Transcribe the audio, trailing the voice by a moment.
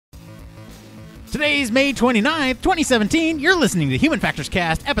Today's May 29th, 2017. You're listening to Human Factors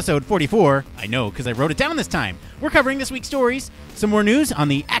Cast, episode 44. I know, because I wrote it down this time. We're covering this week's stories, some more news on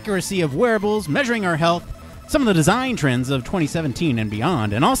the accuracy of wearables, measuring our health, some of the design trends of 2017 and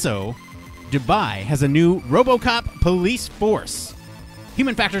beyond, and also, Dubai has a new Robocop police force.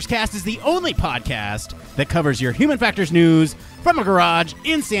 Human Factors Cast is the only podcast that covers your Human Factors news from a garage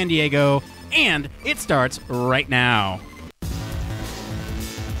in San Diego, and it starts right now.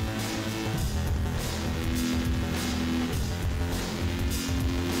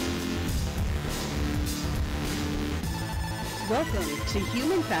 Welcome to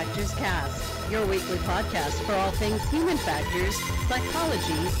Human Factors Cast, your weekly podcast for all things human factors,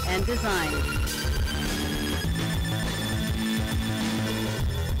 psychology, and design.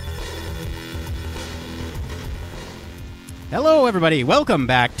 Hello, everybody. Welcome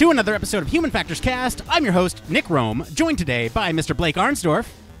back to another episode of Human Factors Cast. I'm your host, Nick Roome, joined today by Mr. Blake Arnsdorff.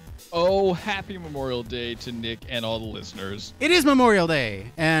 Oh, happy Memorial Day to Nick and all the listeners. It is Memorial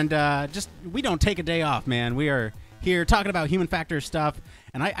Day, and we don't take a day off, man. We are here talking about human factors stuff,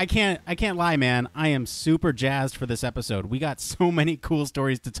 and I can't lie, man. I am super jazzed for this episode. We got so many cool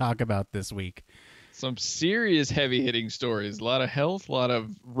stories to talk about this week. Some serious heavy-hitting stories. A lot of health, a lot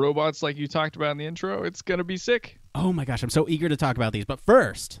of robots like you talked about in the intro. It's going to be sick. Oh my gosh, I'm so eager to talk about these. But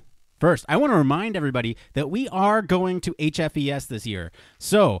first, I want to remind everybody that we are going to HFCast this year.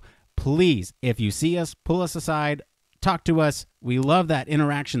 So please, if you see us, pull us aside, talk to us. We love that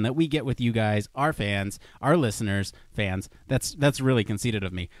interaction that we get with you guys, our fans, our listeners, fans. That's really conceited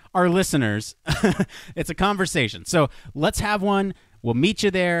of me. Our listeners. It's a conversation. So let's have one. We'll meet you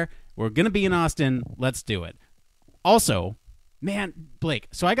there. We're going to be in Austin. Let's do it. Also, man, Blake,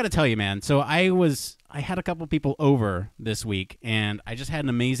 so I got to tell you, man. So I had a couple people over this week, and I just had an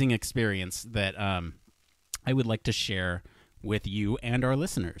amazing experience that I would like to share with you and our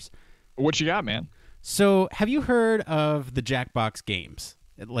listeners. What you got, man? So, have you heard of the Jackbox games,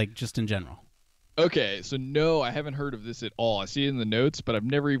 like just in general? Okay, so no, I haven't heard of this at all. I see it in the notes, but I've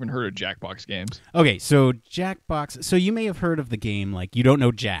never even heard of Jackbox games. Okay, so Jackbox, so you may have heard of the game, like, You Don't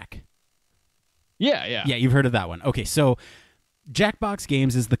Know Jack. Yeah. Yeah, you've heard of that one. Okay, so Jackbox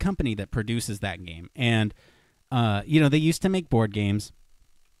Games is the company that produces that game. And, they used to make board games,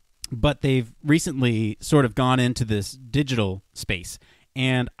 but they've recently sort of gone into this digital space.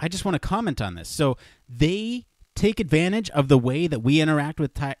 And I just want to comment on this. So they take advantage of the way that we interact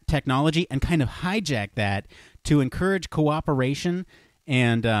with technology and kind of hijack that to encourage cooperation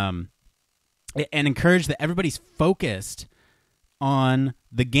and encourage that everybody's focused on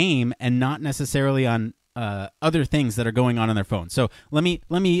the game and not necessarily on other things that are going on their phone. So let me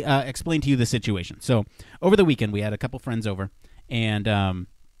explain to you the situation. So over the weekend, we had a couple friends over, and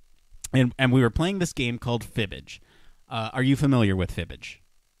we were playing this game called Fibbage. Are you familiar with Fibbage?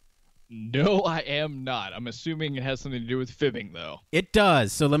 No, I am not. I'm assuming it has something to do with fibbing, though. It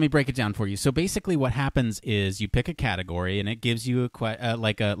does. So let me break it down for you. So basically what happens is you pick a category, and it gives you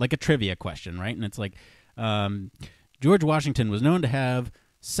like a trivia question, right? And it's like, George Washington was known to have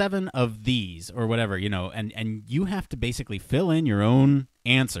 7 of these or whatever, and you have to basically fill in your own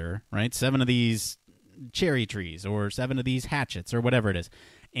answer, right? 7 of these cherry trees or 7 of these hatchets or whatever it is.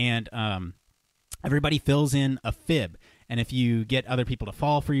 And everybody fills in a fib, and if you get other people to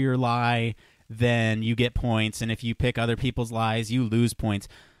fall for your lie, then you get points, and if you pick other people's lies, you lose points.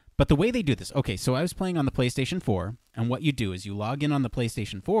 But the way they do this, okay, so I was playing on the PlayStation 4, and what you do is you log in on the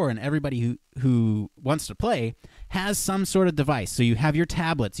PlayStation 4, and everybody who wants to play has some sort of device. So you have your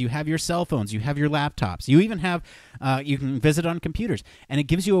tablets, you have your cell phones, you have your laptops, you even have, you can visit on computers, and it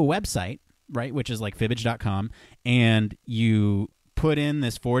gives you a website, right, which is like fibbage.com, and you put in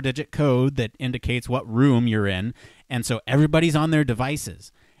this 4-digit code that indicates what room you're in, and so everybody's on their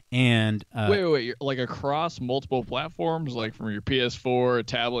devices. And wait, you're like across multiple platforms, like from your PS4,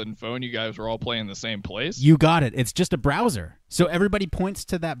 tablet, and phone, you guys are all playing the same place? You got it. It's just a browser. So everybody points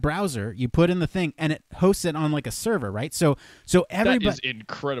to that browser, you put in the thing, and it hosts it on like a server, right? So everybody... That is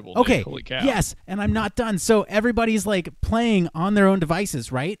incredible. Okay, dude. Holy cow. Yes, and I'm not done. So everybody's like playing on their own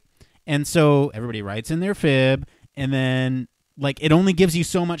devices, right? And so everybody writes in their fib, and then like it only gives you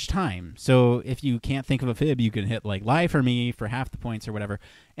so much time. So if you can't think of a fib, you can hit like lie for me for half the points or whatever.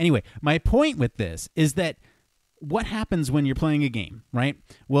 Anyway, my point with this is that what happens when you're playing a game, right?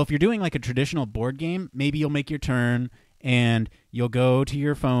 Well, if you're doing like a traditional board game, maybe you'll make your turn and you'll go to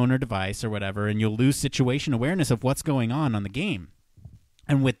your phone or device or whatever, and you'll lose situation awareness of what's going on the game.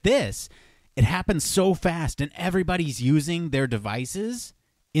 And with this, it happens so fast, and everybody's using their devices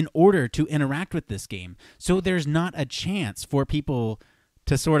in order to interact with this game. So there's not a chance for people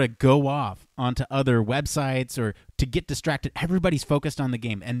to sort of go off onto other websites or to get distracted. Everybody's focused on the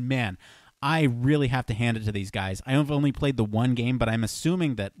game. And man, I really have to hand it to these guys. I have only played the one game, but I'm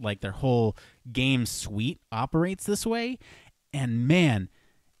assuming that like their whole game suite operates this way. And man,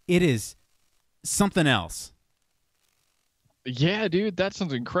 it is something else. Yeah, dude, that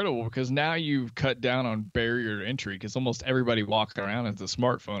sounds incredible because now you've cut down on barrier to entry because almost everybody walking around has a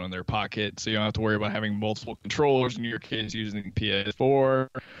smartphone in their pocket, so you don't have to worry about having multiple controllers and your kids using PS4 or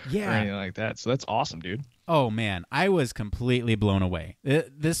anything like that. So that's awesome, dude. Oh, man, I was completely blown away.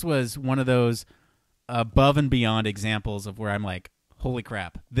 This was one of those above and beyond examples of where I'm like, holy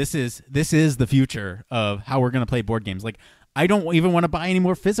crap, this is the future of how we're going to play board games. Like, I don't even want to buy any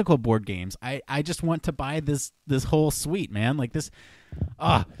more physical board games. I just want to buy this whole suite, man. Like this,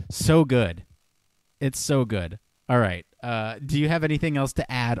 so good. It's so good. All right. Do you have anything else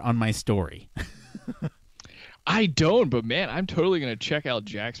to add on my story? I don't, but man, I'm totally gonna check out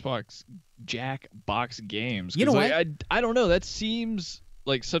Jackbox Games. You know what? I don't know. That seems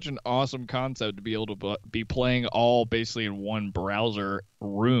like such an awesome concept to be able to be playing all basically in one browser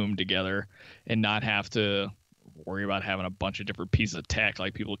room together and not have to worry about having a bunch of different pieces of tech.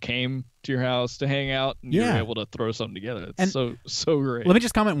 Like people came to your house to hang out and you're able to throw something together. It's so great. Let me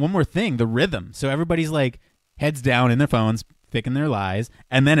just comment one more thing. The rhythm. So everybody's like heads down in their phones, picking their lies,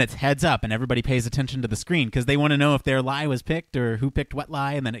 and then it's heads up and everybody pays attention to the screen because they want to know if their lie was picked or who picked what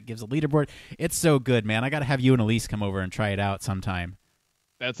lie, and then it gives a leaderboard. It's so good, man. I got to have you and Elise come over and try it out sometime.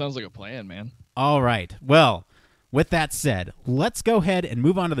 That sounds like a plan, man. All right. Well, with that said, let's go ahead and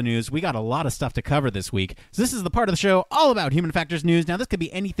move on to the news. We got a lot of stuff to cover this week. So this is the part of the show all about human factors news. Now, this could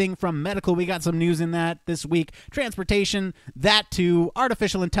be anything from medical. We got some news in that this week. Transportation, that to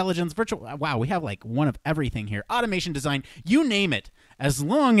artificial intelligence, virtual. Wow, we have like one of everything here. Automation design, you name it. As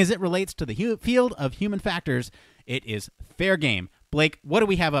long as it relates to the field of human factors, it is fair game. Blake, what do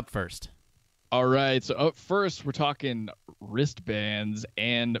we have up first? All right. So up first, we're talking wristbands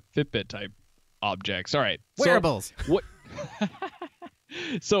and Fitbit type objects. All right. Wearables.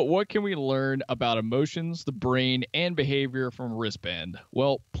 So what can we learn about emotions, the brain, and behavior from wristband?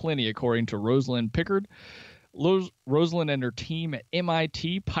 Well, plenty, according to Rosalind Pickard. Rosalind and her team at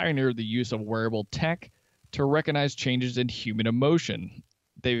MIT pioneered the use of wearable tech to recognize changes in human emotion.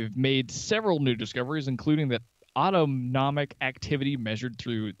 They've made several new discoveries, including that autonomic activity measured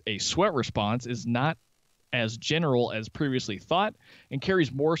through a sweat response is not as general as previously thought and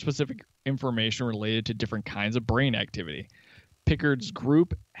carries more specific information related to different kinds of brain activity. Pickard's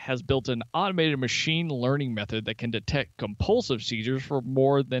group has built an automated machine learning method that can detect compulsive seizures for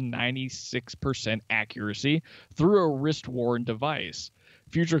more than 96% accuracy through a wrist-worn device.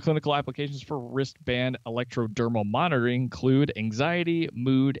 Future clinical applications for wristband electrodermal monitoring include anxiety,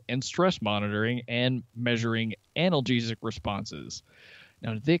 mood, and stress monitoring and measuring analgesic responses.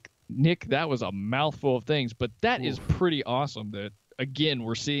 Now, Nick, that was a mouthful of things, but that is pretty awesome that, again,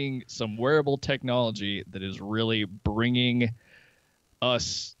 we're seeing some wearable technology that is really bringing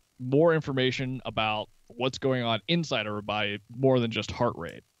us more information about what's going on inside our body more than just heart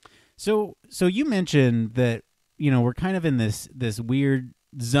rate. So you mentioned that, we're kind of in this weird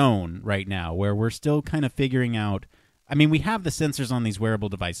zone right now where we're still kind of figuring out. I mean, we have the sensors on these wearable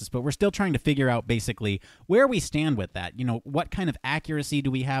devices, but we're still trying to figure out basically where we stand with that. What kind of accuracy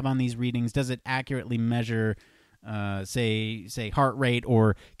do we have on these readings? Does it accurately measure, say heart rate,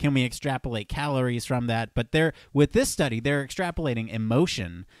 or can we extrapolate calories from that? But with this study, they're extrapolating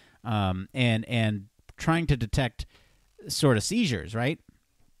emotion and trying to detect sort of seizures, right?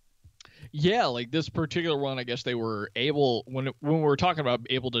 Yeah, like this particular one, I guess they were able, when we were talking about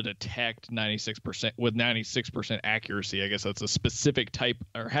able to detect 96% with 96% accuracy, I guess that's a specific type,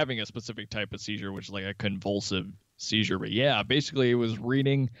 or having a specific type of seizure, which is like a convulsive seizure. But yeah, basically it was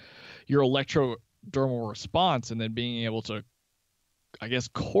reading your electrodermal response and then being able to, I guess,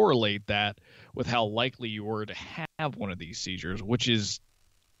 correlate that with how likely you were to have one of these seizures, which is,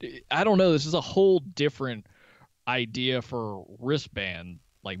 I don't know, this is a whole different idea for wristband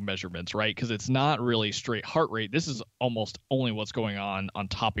like measurements, right? Because it's not really straight heart rate. This is almost only what's going on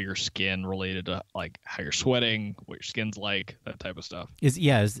top of your skin related to like how you're sweating, what your skin's like, that type of stuff.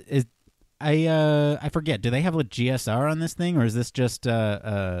 I forget, do they have a GSR on this thing, or is this just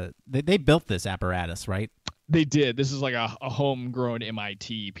they built this apparatus, right? They did. This is like a homegrown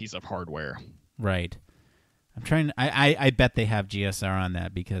MIT piece of hardware. Right. I'm trying. I bet they have GSR on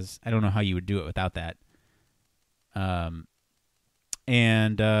that because I don't know how you would do it without that. I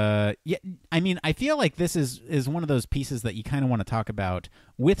mean, I feel like this is one of those pieces that you kind of want to talk about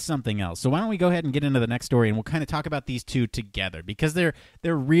with something else. So why don't we go ahead and get into the next story, and we'll kind of talk about these two together because they're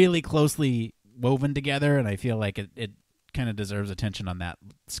really closely woven together, and I feel like it kind of deserves attention on that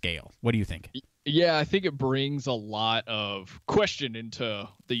scale. What do you think? Yeah, I think it brings a lot of question into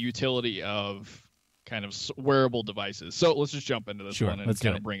the utility of kind of wearable devices. So let's just jump into this Sure, one and let's do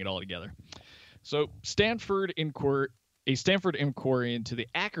kind it. of bring it all together. So a Stanford inquiry into the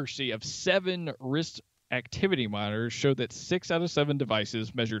accuracy of 7 wrist activity monitors showed that 6 out of 7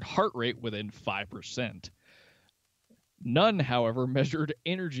 devices measured heart rate within 5%. None, however, measured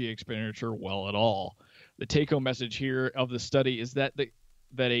energy expenditure well at all. The take-home message here of the study is that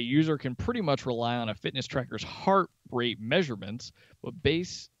a user can pretty much rely on a fitness tracker's heart rate measurements, but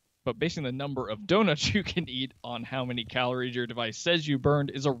basing the number of donuts you can eat on how many calories your device says you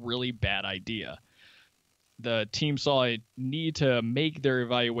burned is a really bad idea. The team saw a need to make their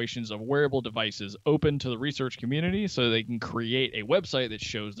evaluations of wearable devices open to the research community so they can create a website that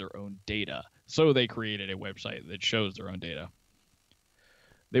shows their own data. So they created a website that shows their own data.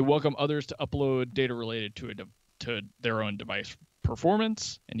 They welcome others to upload data related to their own device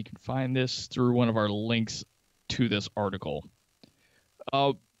performance, and you can find this through one of our links to this article.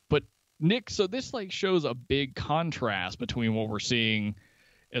 But Nick, so this shows a big contrast between what we're seeing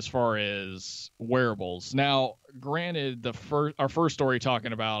as far as wearables. Now, granted, our first story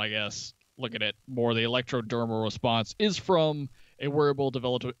talking about, I guess, looking at more the electrodermal response is from a wearable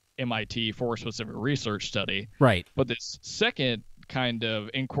developed at MIT for a specific research study. Right. But this second kind of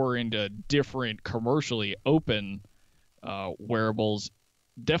inquiry into different commercially open wearables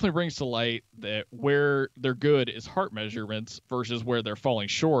definitely brings to light that where they're good is heart measurements versus where they're falling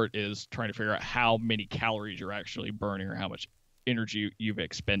short is trying to figure out how many calories you're actually burning or how much energy you've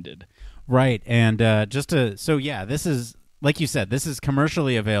expended. Right. And this is, like you said, this is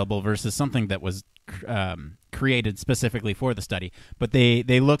commercially available versus something that was created specifically for the study. But they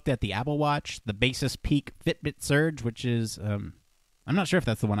looked at the Apple Watch, the Basis Peak Fitbit Surge, which is, I'm not sure if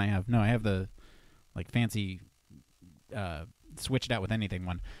that's the one I have. No, I have the fancy switch it out with anything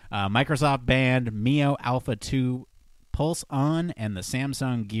one. Microsoft Band, Mio Alpha 2 Pulse On, and the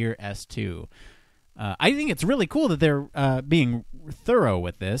Samsung Gear S2. I think it's really cool that they're being thorough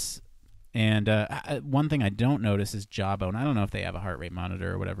with this. And one thing I don't notice is Jawbone. I don't know if they have a heart rate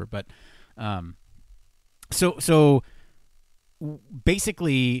monitor or whatever, but so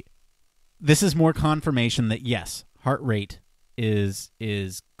basically, this is more confirmation that yes, heart rate is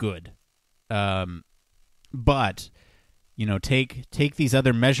good, but take these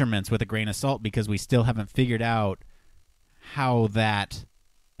other measurements with a grain of salt because we still haven't figured out how that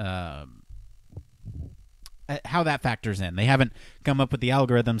factors in. They haven't come up with the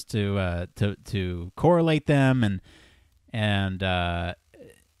algorithms to correlate them and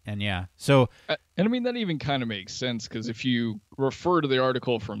yeah. So and I mean that even kind of makes sense because if you refer to the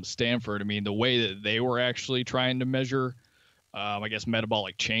article from Stanford, I mean the way that they were actually trying to measure, I guess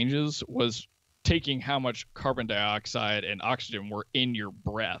metabolic changes was taking how much carbon dioxide and oxygen were in your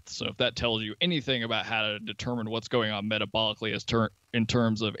breath. So if that tells you anything about how to determine what's going on metabolically in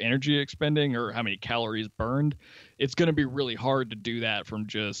terms of energy expending or how many calories burned, it's going to be really hard to do that from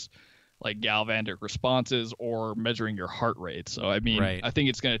just galvanic responses or measuring your heart rate. So I mean, right. I think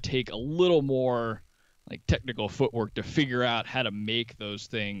it's going to take a little more technical footwork to figure out how to make those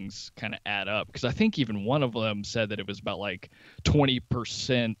things kind of add up. Because I think even one of them said that it was about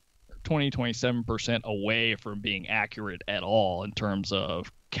 27% away from being accurate at all in terms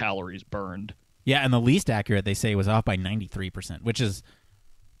of calories burned. Yeah, and the least accurate they say was off by 93%, which is,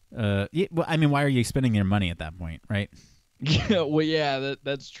 I mean, why are you spending your money at that point, right? Yeah, well, yeah,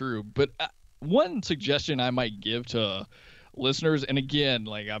 that's true. But one suggestion I might give to listeners, and again,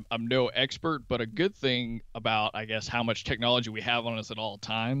 I'm no expert, but a good thing about, I guess, how much technology we have on us at all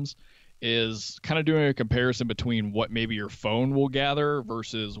times is kind of doing a comparison between what maybe your phone will gather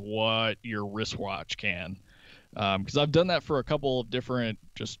versus what your wristwatch can. Because I've done that for a couple of different,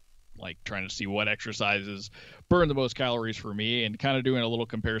 just trying to see what exercises burn the most calories for me, and kind of doing a little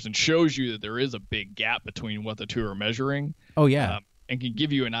comparison shows you that there is a big gap between what the two are measuring. Oh, yeah. And can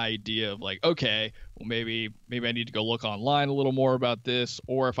give you an idea of okay, well, maybe I need to go look online a little more about this,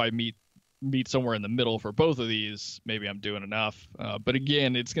 or if I meet somewhere in the middle for both of these, maybe I'm doing enough. But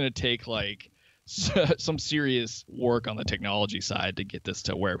again, it's going to take some serious work on the technology side to get this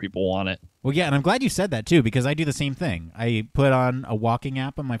to where people want it. Well, yeah, and I'm glad you said that too, because I do the same thing. I put on a walking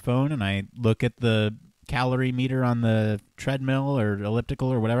app on my phone and I look at the calorie meter on the treadmill or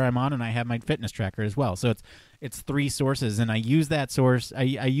elliptical or whatever I'm on, and I have my fitness tracker as well. So it's 3 sources, and I use that source. I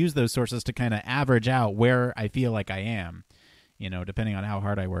use those sources to kind of average out where I feel like I am, depending on how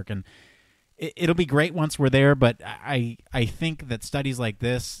hard I work. And it'll be great once we're there, but I think that studies like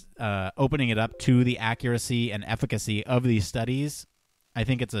this, opening it up to the accuracy and efficacy of these studies, I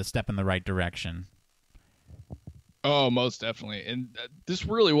think it's a step in the right direction. Oh, most definitely. And this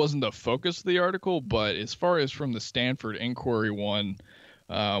really wasn't the focus of the article, but as far as from the Stanford inquiry one,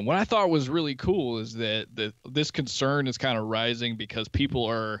 what I thought was really cool is that this concern is kind of rising because people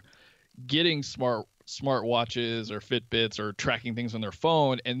are getting smartwatches or Fitbits or tracking things on their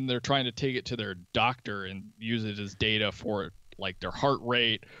phone, and they're trying to take it to their doctor and use it as data for like their heart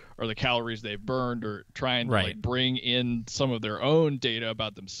rate or the calories they've burned, or trying to like bring in some of their own data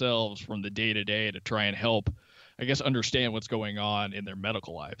about themselves from the day to day to try and help, I guess, understand what's going on in their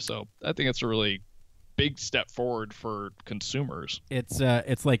medical life. So I think it's a really big step forward for consumers. It's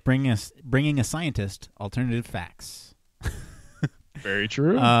like bringing a scientist alternative facts. Very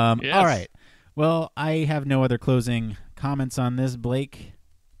true. Yes. All right. Well, I have no other closing comments on this, Blake.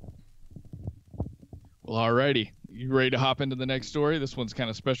 Well, alrighty. You ready to hop into the next story? This one's kind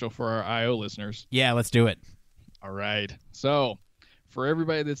of special for our IO listeners. Yeah, let's do it. All right. So, for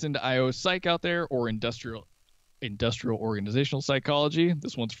everybody that's into IO psych out there, or industrial organizational psychology,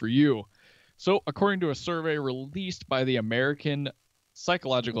 this one's for you. So, according to a survey released by the American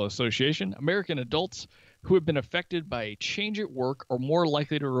Psychological Association, American adults who have been affected by a change at work are more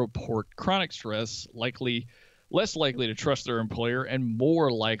likely to report chronic stress, less likely to trust their employer, and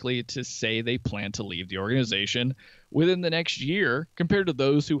more likely to say they plan to leave the organization within the next year compared to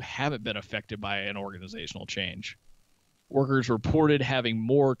those who haven't been affected by an organizational change. Workers reported having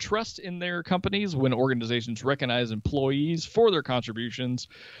more trust in their companies when organizations recognize employees for their contributions,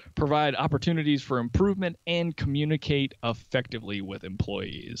 provide opportunities for improvement, and communicate effectively with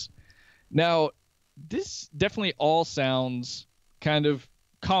employees. Now, this definitely all sounds kind of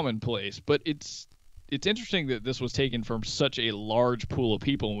commonplace, but it's interesting that this was taken from such a large pool of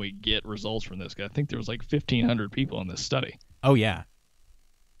people and we get results from this. I think there was like 1,500 people in this study. Oh, yeah.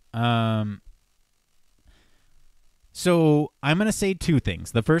 So I'm going to say two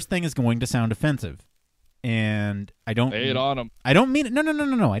things. The first thing is going to sound offensive, and I don't... Lay it on them. I don't mean it...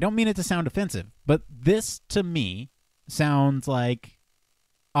 No. I don't mean it to sound offensive, but this, to me, sounds like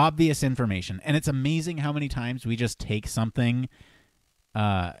obvious information, and it's amazing how many times we just take something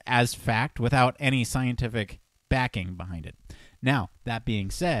as fact without any scientific backing behind it. Now, that being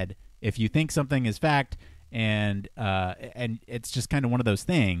said, if you think something is fact and it's just kind of one of those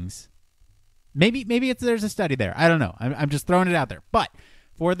things, maybe there's a study there. I don't know. I'm just throwing it out there. But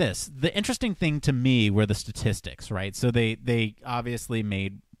for this, the interesting thing to me were the statistics, right? So they obviously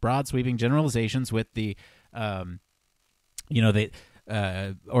made broad sweeping generalizations with the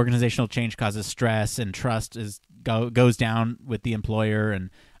organizational change causes stress and trust goes down with the employer, and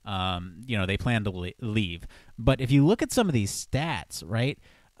they plan to leave. But if you look at some of these stats, right,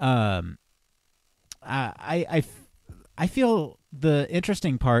 I feel the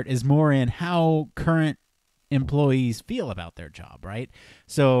interesting part is more in how current employees feel about their job, right?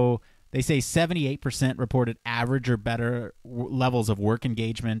 So they say 78% reported average or better levels of work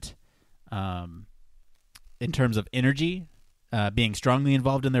engagement in terms of energy, being strongly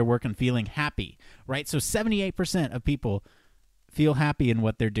involved in their work and feeling happy, right? So 78% of people feel happy in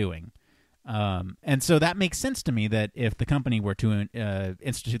what they're doing. And so that makes sense to me that if the company were to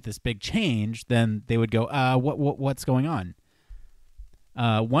institute this big change, then they would go, what's going on?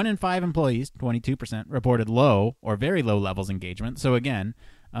 1 in 5 employees, 22%, reported low or very low levels of engagement. So again,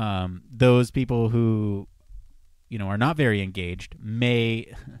 those people who, are not very engaged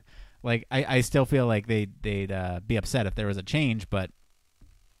may... Like, I still feel like they'd be upset if there was a change, but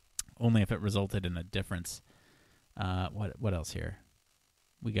only if it resulted in a difference. What else here?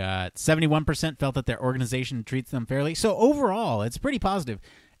 We got 71% felt that their organization treats them fairly. So overall, it's pretty positive.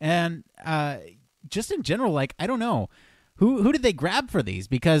 And just in general, like, I don't know. Who did they grab for these?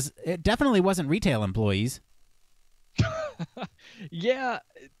 Because it definitely wasn't retail employees. Yeah,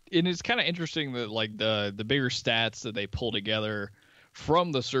 and it's kind of interesting that, like, the bigger stats that they pull together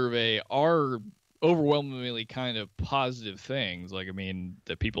from the survey are overwhelmingly kind of positive things. Like, I mean,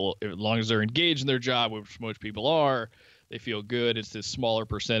 that people, as long as they're engaged in their job, which most people are, they feel good. It's this smaller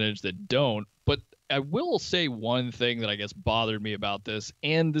percentage that don't. But I will say one thing that I guess bothered me about this,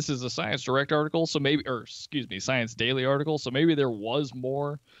 and this is a Science Direct article, Science Daily article, so maybe there was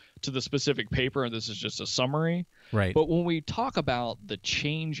more to the specific paper, and this is just a summary. Right. But when we talk about the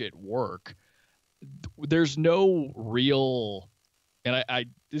change at work, there's no real... And I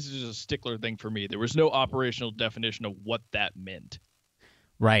this is just a stickler thing for me. There was no operational definition of what that meant.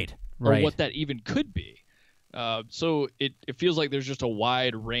 Right. Or what that even could be. So it feels like there's just a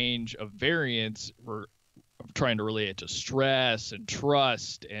wide range of variance of trying to relate it to stress and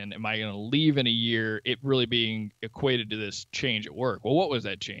trust and am I going to leave in a year, it really being equated to this change at work. Well, what was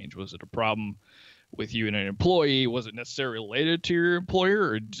that change? Was it a problem with you and an employee? Was it necessarily related to your employer,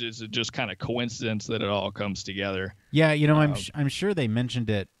 or is it just kind of coincidence that it all comes together? Yeah, I'm sure they mentioned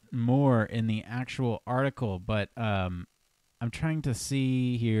it more in the actual article, but I'm trying to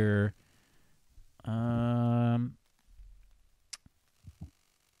see here. Hang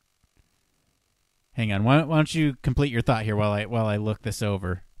on. Why don't you complete your thought here while I look this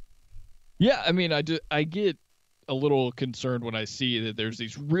over? Yeah, I mean, I get a little concerned when I see that there's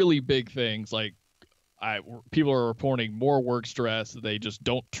these really big things like people are reporting more work stress. They just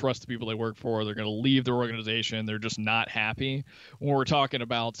don't trust the people they work for. They're going to leave their organization. They're just not happy. When we're talking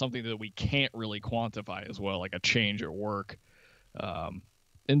about something that we can't really quantify as well, like a change at work. And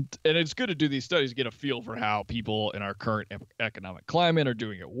it's good to do these studies to get a feel for how people in our current economic climate are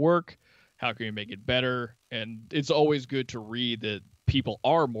doing at work. How can we make it better? And it's always good to read that people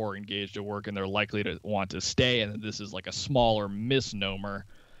are more engaged at work and they're likely to want to stay. And this is like a smaller misnomer.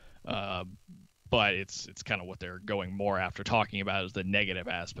 But it's kind of what they're going more after talking about is the negative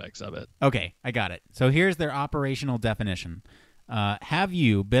aspects of it. Okay, I got it. So here's their operational definition. Have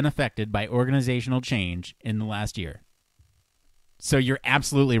you been affected by organizational change in the last year? So you're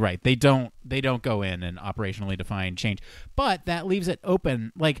absolutely right. They don't go in and operationally define change. But that leaves it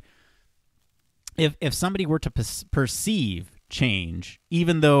open. Like, if somebody were to perceive change,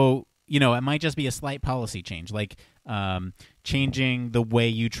 even though, it might just be a slight policy change, like changing the way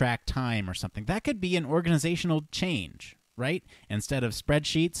you track time or something. That could be an organizational change, right? Instead of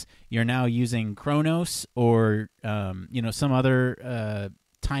spreadsheets, you're now using Kronos or, some other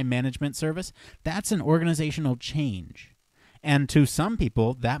time management service. That's an organizational change. And to some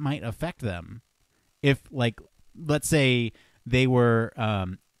people, that might affect them. If, like, let's say they were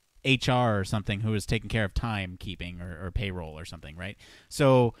HR or something who was taking care of timekeeping or payroll or something, right?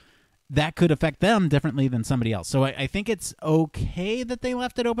 So that could affect them differently than somebody else. So I think it's okay that they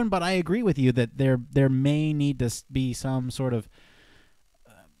left it open, but I agree with you that there may need to be some sort of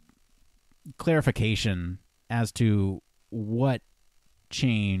clarification as to what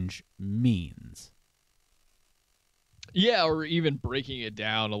change means. Yeah, or even breaking it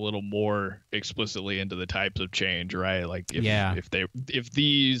down a little more explicitly into the types of change, right? Like if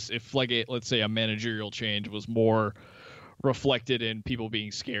let's say a managerial change was more reflected in people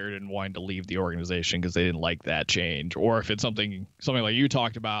being scared and wanting to leave the organization because they didn't like that change, or if it's something like you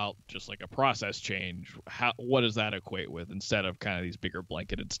talked about, just like a process change, what does that equate with instead of kind of these bigger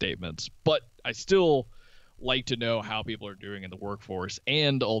blanketed statements? But I still like to know how people are doing in the workforce,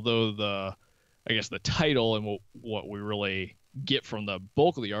 and although I guess the title and what we really get from the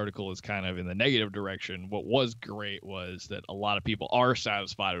bulk of the article is kind of in the negative direction, what was great was that a lot of people are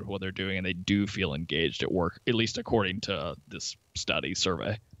satisfied with what they're doing and they do feel engaged at work, at least according to this study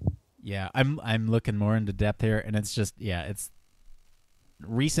survey. Yeah, I'm looking more into depth here, and it's just, it's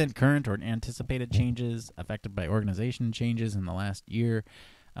recent, current, or anticipated changes affected by organization changes in the last year.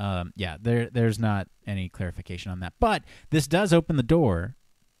 There's not any clarification on that. But this does open the door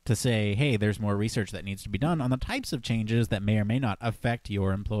to say, hey, there's more research that needs to be done on the types of changes that may or may not affect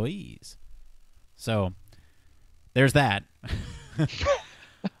your employees. So there's that.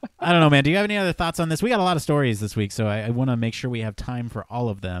 I don't know, man. Do you have any other thoughts on this? We got a lot of stories this week, so I want to make sure we have time for all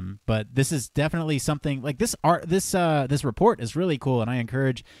of them. But this is definitely something like this report is really cool, and I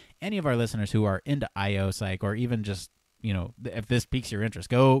encourage any of our listeners who are into IO Psych, or even just, if this piques your interest,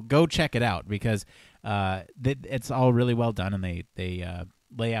 go check it out, because it's all really well done, and they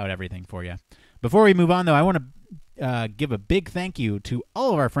lay out everything for you. Before we move on, though, I want to give a big thank you to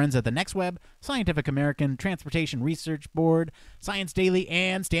all of our friends at the Next Web, Scientific American, Transportation Research Board, Science Daily,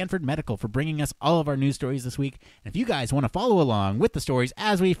 and Stanford Medical for bringing us all of our news stories this week. And if you guys want to follow along with the stories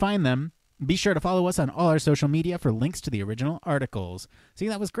as we find them, be sure to follow us on all our social media for links to the original articles. See,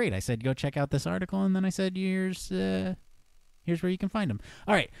 that was great. I said, go check out this article, and then I said, here's where you can find them.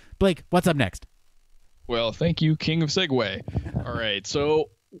 All right, Blake, what's up next? Well, thank you, King of Segway. All right, so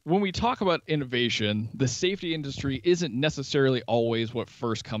when we talk about innovation, the safety industry isn't necessarily always what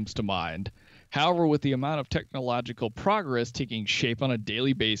first comes to mind. However, with the amount of technological progress taking shape on a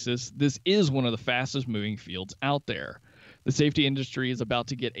daily basis, this is one of the fastest moving fields out there. The safety industry is about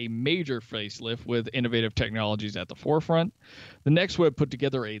to get a major facelift with innovative technologies at the forefront. The Next Web put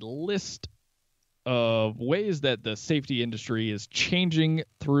together a list of ways that the safety industry is changing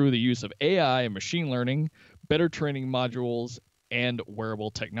through the use of AI and machine learning, better training modules, and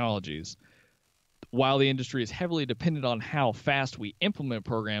wearable technologies. While the industry is heavily dependent on how fast we implement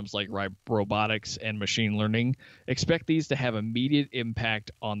programs like robotics and machine learning, expect these to have immediate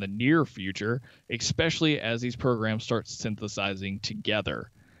impact on the near future, especially as these programs start synthesizing together.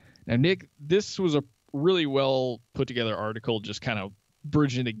 Now, Nick, this was a really well put together article, just kind of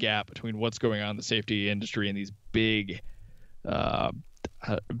bridging the gap between what's going on in the safety industry and these big, I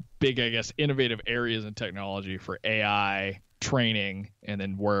guess, innovative areas in technology for AI training and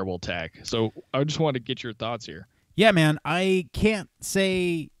then wearable tech. So I just wanted to get your thoughts here. Yeah, man, I can't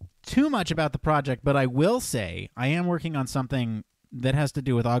say too much about the project, but I will say I am working on something that has to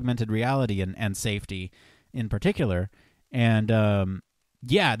do with augmented reality and safety in particular. And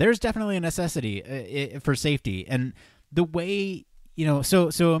yeah, there's definitely a necessity for safety. And the way,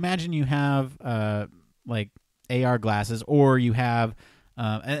 so imagine you have like AR glasses, or you have,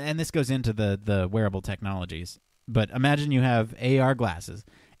 and this goes into the wearable technologies, but imagine you have AR glasses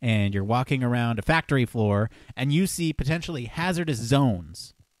and you're walking around a factory floor and you see potentially hazardous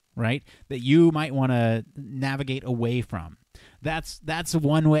zones, right, that you might want to navigate away from. That's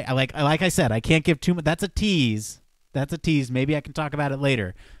one way. Like I said, I can't give too much. That's a tease. Maybe I can talk about it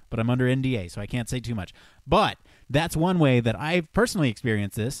later, but I'm under NDA, so I can't say too much. But that's one way that I've personally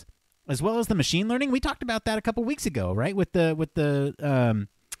experienced this, as well as the machine learning. We talked about that a couple weeks ago, right? With the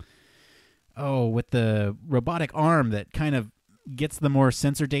robotic arm that kind of gets the more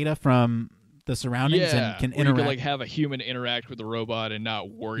sensor data from the surroundings and can interact. You can, like, have a human interact with the robot and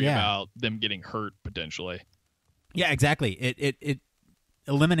not worry about them getting hurt potentially. Yeah, exactly. It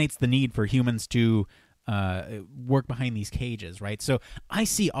eliminates the need for humans to work behind these cages, right? So I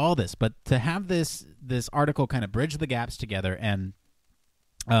see all this, but to have this article kind of bridge the gaps together and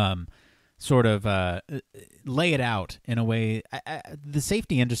sort of lay it out in a way, the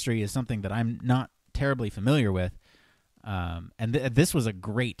safety industry is something that I'm not terribly familiar with, and this was a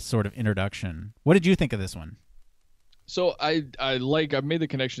great sort of introduction. What did you think of this one? So I made the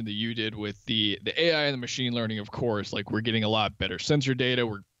connection that you did with the AI and the machine learning. Of course, like, we're getting a lot better sensor data.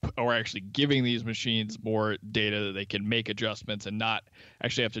 We're actually giving these machines more data that they can make adjustments and not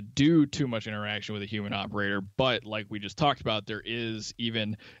actually have to do too much interaction with a human operator. But like we just talked about, there is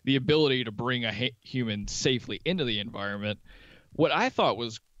even the ability to bring a human safely into the environment. What I thought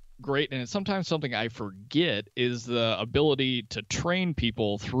was great, and it's sometimes something I forget, is the ability to train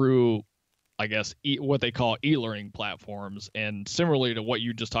people through, I guess, what they call e-learning platforms. And similarly to what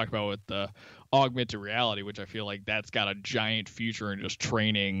you just talked about with the augmented reality, which I feel like that's got a giant future in just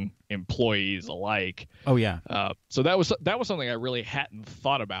training employees alike. Oh yeah. So that was something I really hadn't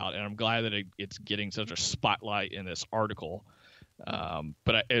thought about, and I'm glad that it's getting such a spotlight in this article.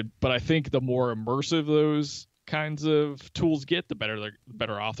 But I think the more immersive those kinds of tools get, the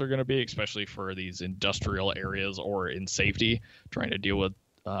better off they're going to be, especially for these industrial areas or in safety, trying to deal with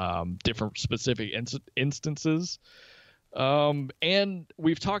different specific instances. And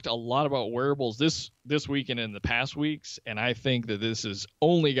we've talked a lot about wearables this week and in the past weeks, and I think that this has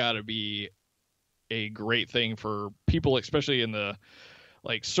only got to be a great thing for people, especially in the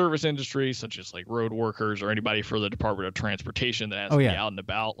like service industry, such as like road workers or anybody for the Department of Transportation that has to be out and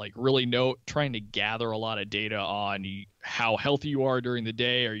about. Like, really trying to gather a lot of data on how healthy you are during the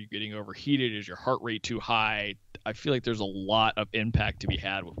day. Are you getting overheated? Is your heart rate too high? I feel like there's a lot of impact to be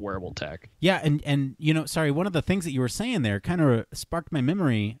had with wearable tech. Yeah, and sorry, one of the things that you were saying there kind of sparked my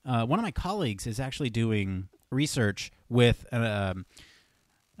memory. One of my colleagues is actually doing research with an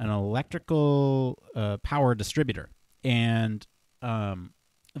electrical power distributor, and one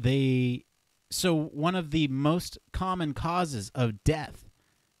of the most common causes of death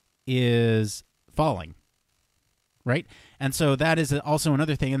is falling. Right? And so that is also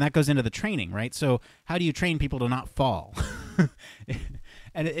another thing, and that goes into the training, right? So how do you train people to not fall?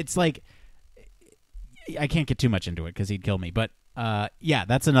 And it's like, I can't get too much into it because he'd kill me, but yeah,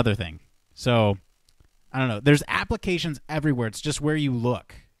 that's another thing. So I don't know. There's applications everywhere. It's just where you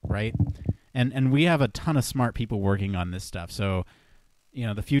look, right? And we have a ton of smart people working on this stuff. So,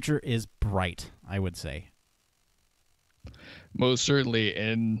 the future is bright, I would say. Most certainly.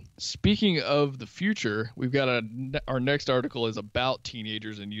 And speaking of the future, we've got our next article is about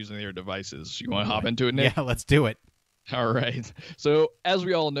teenagers and using their devices. You want to hop into it, Nick? Yeah, let's do it. All right. So as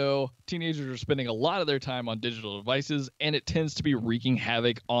we all know, teenagers are spending a lot of their time on digital devices, and it tends to be wreaking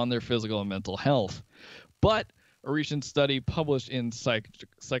havoc on their physical and mental health. But a recent study published in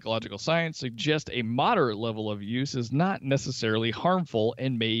Psychological Science suggests a moderate level of use is not necessarily harmful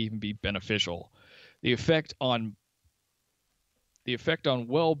and may even be beneficial. The effect on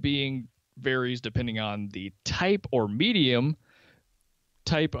well-being varies depending on the type of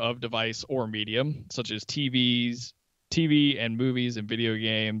device or medium, such as TV and movies and video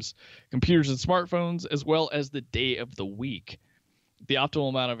games, computers and smartphones, as well as the day of the week. The optimal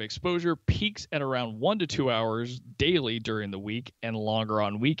amount of exposure peaks at around 1 to 2 hours daily during the week and longer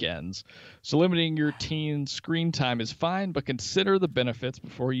on weekends. So limiting your teen screen time is fine, but consider the benefits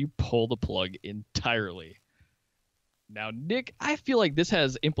before you pull the plug entirely. Now, Nick, I feel like this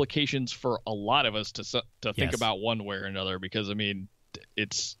has implications for a lot of us to think Yes. about one way or another, because I mean,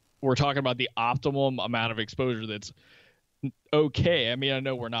 we're talking about the optimum amount of exposure that's okay. I mean, I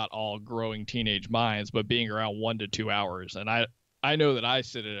know we're not all growing teenage minds, but being around 1 to 2 hours, and I know that I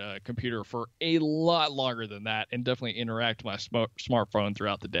sit at a computer for a lot longer than that, and definitely interact with my smartphone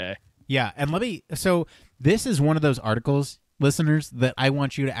throughout the day. Yeah, and so this is one of those articles, listeners, that I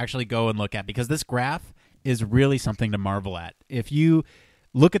want you to actually go and look at, because this graph is really something to marvel at. If you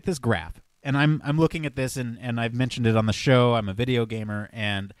look at this graph, and I'm looking at this, and I've mentioned it on the show, I'm a video gamer,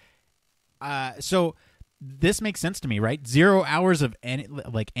 and so this makes sense to me, right? 0 hours of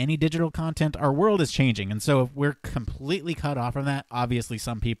any digital content. Our world is changing, and so if we're completely cut off from that, obviously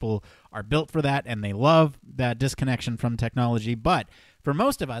some people are built for that, and they love that disconnection from technology, but for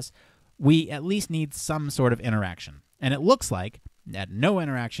most of us, we at least need some sort of interaction. And it looks like at no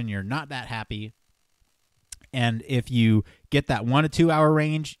interaction, you're not that happy. And if you get that 1 to 2 hour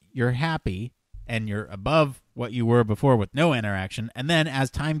range, you're happy and you're above what you were before with no interaction. And then as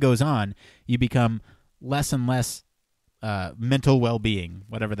time goes on, you become less and less mental well-being,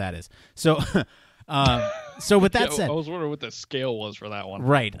 whatever that is. So so with that said, I was wondering what the scale was for that one.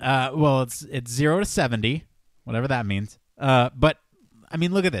 Right. Well, it's 0 to 70, whatever that means. But I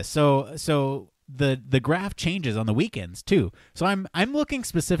mean, look at this. So the graph changes on the weekends too. So I'm looking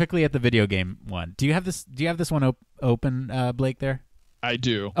specifically at the video game one. Do you have this one open, Blake? There. I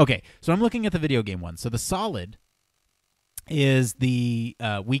do. Okay. So I'm looking at the video game one. So the solid is the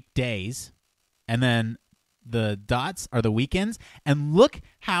weekdays, and then the dots are the weekends. And look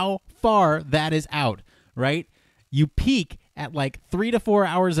how far that is out. Right. You peak at like 3 to 4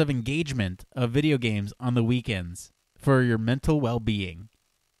 hours of engagement of video games on the weekends for your mental well-being.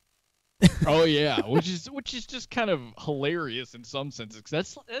 Oh yeah, which is just kind of hilarious in some senses,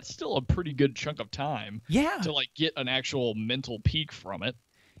 'cause that's still a pretty good chunk of time. Yeah. To like get an actual mental peak from it.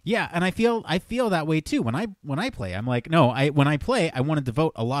 Yeah, and I feel that way too when I play. I'm like, no, when I play, I want to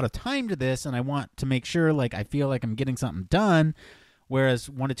devote a lot of time to this, and I want to make sure like I feel like I'm getting something done, whereas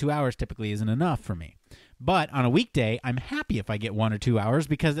 1 to 2 hours typically isn't enough for me. But on a weekday, I'm happy if I get 1 or 2 hours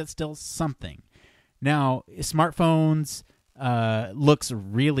because it's still something. Now, smartphones looks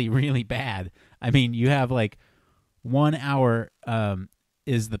really, really bad. I mean, you have like 1 hour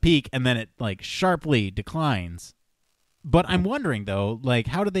is the peak, and then it like sharply declines. But I'm wondering though, like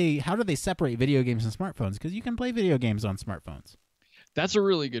how do they separate video games and smartphones? Because you can play video games on smartphones. That's a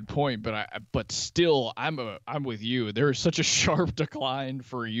really good point, but still, I'm with you. There is such a sharp decline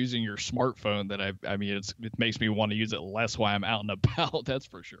for using your smartphone that I mean, it makes me want to use it less while I'm out and about. That's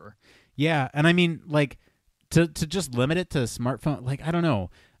for sure. Yeah, and I mean, like to just limit it to smartphone, like I don't know.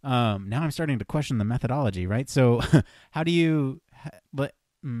 Now I'm starting to question the methodology, right? So how do you?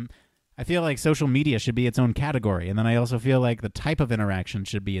 I feel like social media should be its own category, and then I also feel like the type of interaction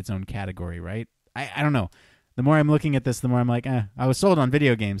should be its own category, right? I don't know. The more I'm looking at this, the more I'm like, I was sold on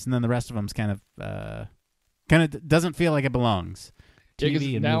video games, and then the rest of them's kind of doesn't feel like it belongs. Yeah, because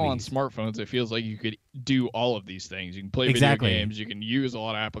now movies. on smartphones, it feels like you could do all of these things. You can play Exactly. video games. You can use a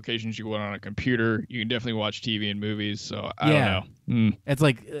lot of applications you would on a computer. You can definitely watch TV and movies. So I don't know. It's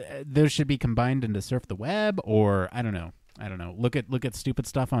like those should be combined into surf the web, or I don't know. Look at stupid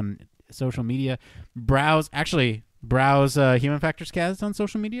stuff on social media. Browse Human Factors Cast on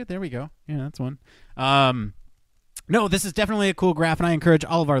social media. There we go. Yeah, that's one. No, this is definitely a cool graph, and I encourage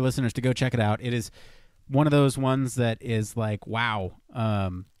all of our listeners to go check it out. It is one of those ones that is like, wow,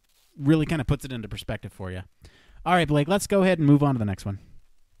 really kind of puts it into perspective for you. All right, Blake, let's go ahead and move on to the next one.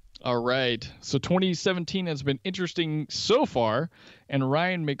 All right. So 2017 has been interesting so far, and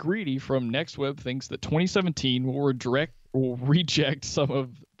Ryan McReady from NextWeb thinks that 2017 will reject some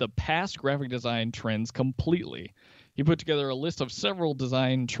of the past graphic design trends completely. He put together a list of several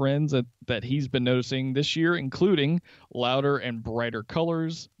design trends that he's been noticing this year, including louder and brighter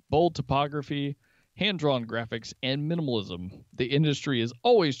colors, bold typography, hand-drawn graphics, and minimalism. The industry is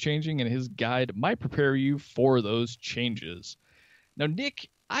always changing, and his guide might prepare you for those changes. Now, Nick,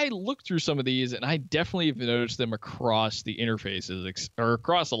 I looked through some of these, and I definitely have noticed them across the interfaces, or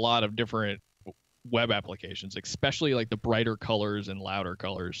across a lot of different web applications, especially like the brighter colors and louder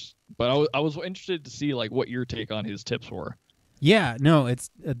colors. But I was interested to see like what your take on his tips were. Yeah, no,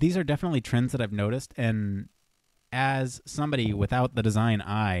 it's these are definitely trends that I've noticed, and as somebody without the design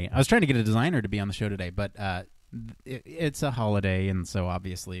eye, I was trying to get a designer to be on the show today, but it's a holiday, and so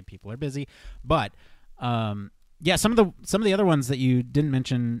obviously people are busy. But yeah, some of the other ones that you didn't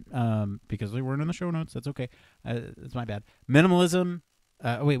mention because they weren't in the show notes. That's okay. It's my bad. Minimalism.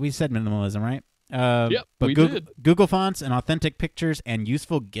 Wait, we said minimalism, right? Yep, but we did. Google fonts and authentic pictures and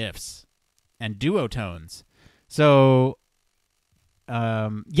useful GIFs and duotones. So,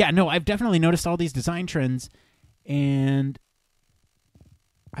 no, I've definitely noticed all these design trends, and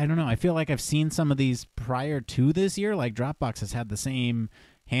I don't know. I feel like I've seen some of these prior to this year. Like Dropbox has had the same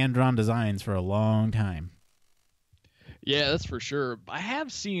hand-drawn designs for a long time. Yeah, that's for sure. I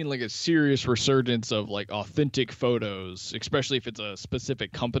have seen like a serious resurgence of like authentic photos, especially if it's a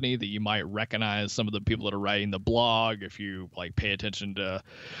specific company that you might recognize some of the people that are writing the blog if you like pay attention to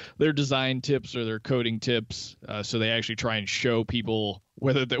their design tips or their coding tips. So they actually try and show people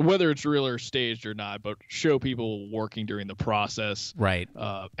whether it's real or staged or not, but show people working during the process right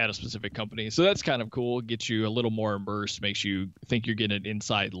at a specific company. So that's kind of cool. Gets you a little more immersed, makes you think you're getting an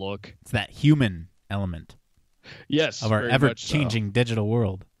inside look. It's that human element. Yes, of our ever-changing digital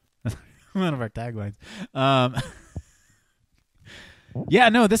world. One of our taglines.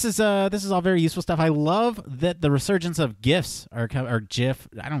 This is all very useful stuff. I love that the resurgence of GIFs or GIF.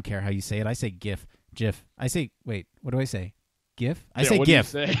 I don't care how you say it. I say GIF. I say wait. What do I say? GIF. I say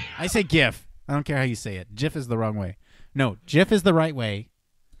GIF. I say GIF. I don't care how you say it. GIF is the wrong way. No, GIF is the right way.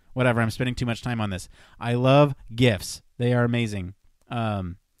 Whatever. I'm spending too much time on this. I love GIFs. They are amazing.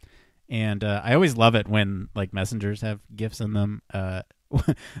 And I always love it when like messengers have GIFs in them.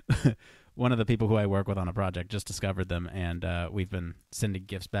 One of the people who I work with on a project just discovered them, and we've been sending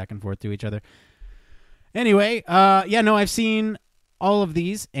GIFs back and forth to each other. Anyway, I've seen all of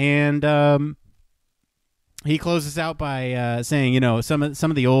these, and he closes out by saying, some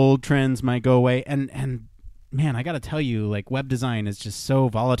of the old trends might go away, and man, I got to tell you, like web design is just so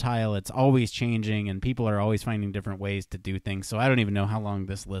volatile. It's always changing, and people are always finding different ways to do things. So I don't even know how long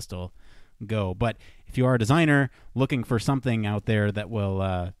this list will go. But if you are a designer looking for something out there that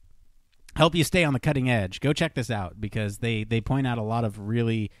will help you stay on the cutting edge, go check this out, because they point out a lot of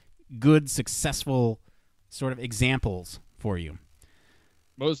really good, successful sort of examples for you.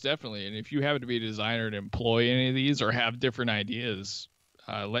 Most definitely. And if you happen to be a designer and employ any of these or have different ideas,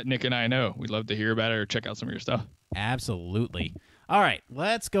 let Nick and I know. We'd love to hear about it or check out some of your stuff. Absolutely. All right,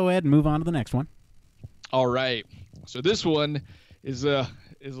 let's go ahead and move on to the next one. All right. So this one is a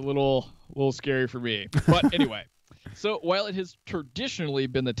little scary for me. But anyway, so while it has traditionally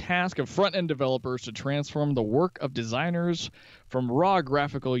been the task of front-end developers to transform the work of designers from raw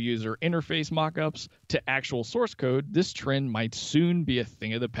graphical user interface mockups to actual source code, this trend might soon be a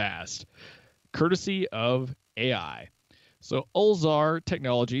thing of the past, courtesy of AI. So Ulzar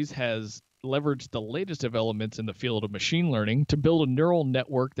Technologies has leveraged the latest developments in the field of machine learning to build a neural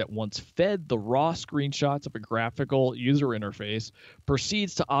network that once fed the raw screenshots of a graphical user interface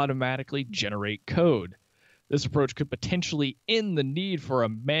proceeds to automatically generate code. This approach could potentially end the need for a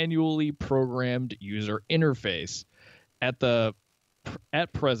manually programmed user interface. At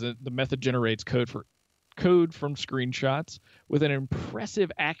present, the method generates code from screenshots with an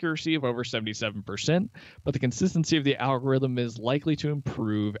impressive accuracy of over 77%, but the consistency of the algorithm is likely to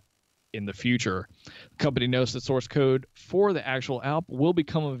improve in the future. The company notes that source code for the actual app will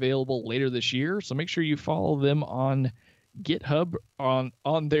become available later this year, so make sure you follow them on GitHub, on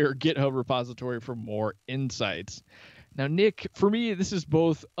their GitHub repository for more insights. Now, Nick, for me, this is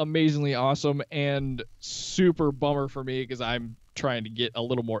both amazingly awesome and super bummer for me because I'm trying to get a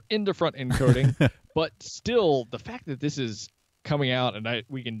little more into front-end coding. But still, the fact that this is coming out, and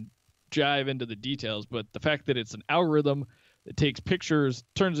we can dive into the details, but the fact that it's an algorithm that takes pictures,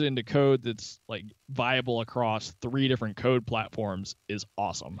 turns it into code that's like viable across 3 different code platforms is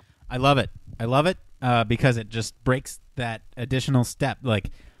awesome. I love it. Because it just breaks that additional step.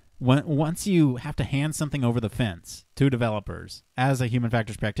 Like once you have to hand something over the fence to developers as a human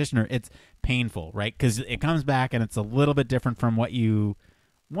factors practitioner, it's painful, right? Because it comes back and it's a little bit different from what you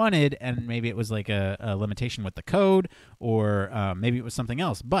wanted, and maybe it was like a limitation with the code, or maybe it was something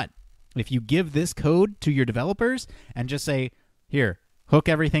else. But if you give this code to your developers and just say, here, hook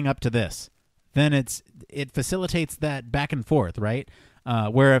everything up to this, then it facilitates that back and forth, right?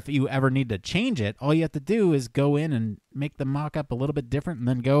 Where if you ever need to change it, all you have to do is go in and make the mock-up a little bit different, and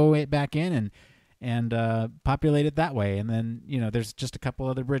then go back in and populate it that way. And then, there's just a couple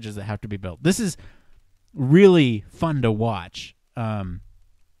other bridges that have to be built. This is really fun to watch.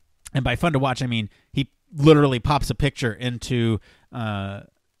 And by fun to watch, I mean he literally pops a picture into a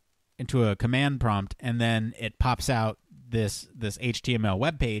command prompt, and then it pops out this HTML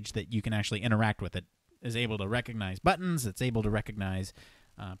web page that you can actually interact with. It is able to recognize buttons. It's able to recognize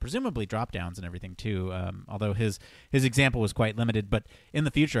presumably drop downs and everything too. Although his example was quite limited, but in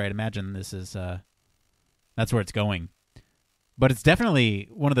the future, I'd imagine this is that's where it's going. But it's definitely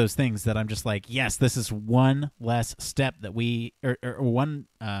one of those things that I'm just like, yes, this is one less step that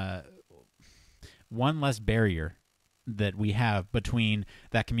one less barrier that we have between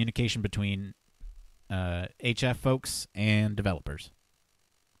that communication between HF folks and developers.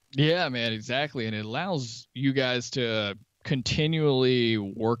 Yeah, man, exactly. And it allows you guys to continually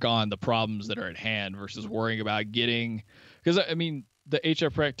work on the problems that are at hand versus worrying about getting, because I mean, the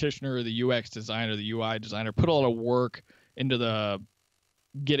HF practitioner, the UX designer, the UI designer put a lot of work into the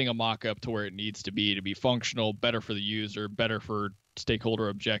getting a mock-up to where it needs to be functional, better for the user, better for stakeholder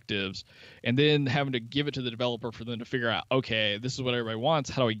objectives, and then having to give it to the developer for them to figure out, okay, this is what everybody wants,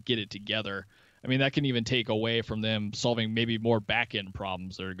 how do I get it together? I mean, that can even take away from them solving maybe more back-end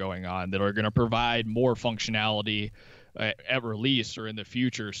problems that are going on that are going to provide more functionality at release or in the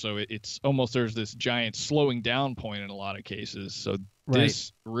future. So it's almost, there's this giant slowing down point in a lot of cases. So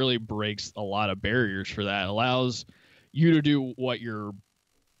this really breaks a lot of barriers for that. It allows you to do what you're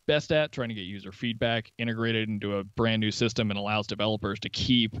best at, trying to get user feedback integrated into a brand new system, and allows developers to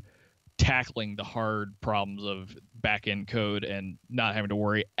keep tackling the hard problems of back-end code and not having to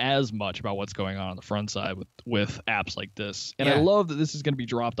worry as much about what's going on the front side with apps like this. And I love that this is going to be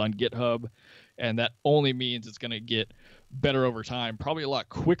dropped on GitHub, and that only means it's going to get better over time, probably a lot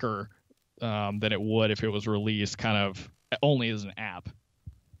quicker than it would if it was released kind of only as an app.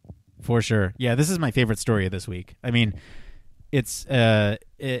 For sure. Yeah, this is my favorite story of this week. I mean, it's just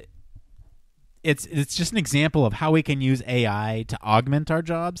an example of how we can use AI to augment our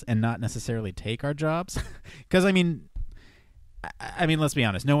jobs and not necessarily take our jobs. Because I mean, let's be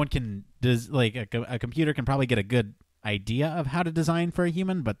honest. No one can a computer can probably get a good idea of how to design for a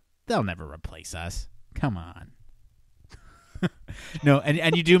human, but they'll never replace us. Come on. No,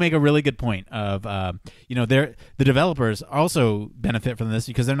 and you do make a really good point of the developers also benefit from this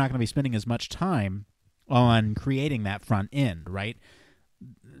because they're not going to be spending as much time on creating that front end, right?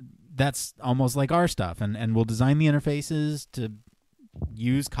 That's almost like our stuff, and we'll design the interfaces to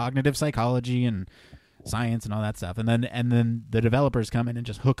use cognitive psychology and science and all that stuff, and then the developers come in and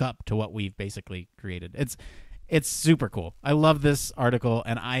just hook up to what we've basically created. It's super cool. I love this article,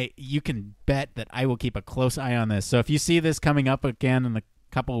 and you can bet that I will keep a close eye on this. So if you see this coming up again in a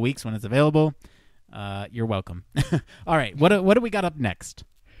couple of weeks when it's available, you're welcome. All right, what do we got up next?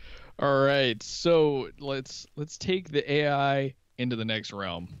 All right, so let's take the AI into the next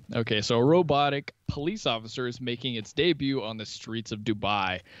realm. Okay, so a robotic police officer is making its debut on the streets of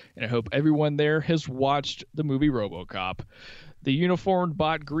Dubai, and I hope everyone there has watched the movie Robocop. The uniformed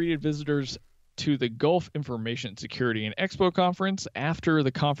bot greeted visitors to the Gulf Information Security and Expo conference after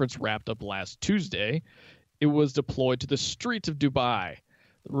the conference wrapped up last Tuesday. It was deployed to the streets of Dubai.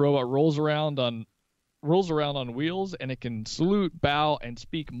 The robot rolls around on wheels, and it can salute, bow, and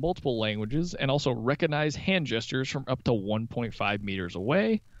speak multiple languages, and also recognize hand gestures from up to 1.5 meters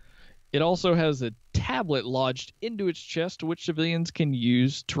away. It also has a tablet lodged into its chest, which civilians can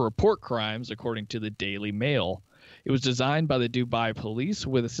use to report crimes, according to the Daily Mail. It was designed by the Dubai police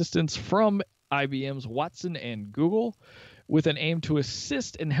with assistance from IBM's Watson and Google, with an aim to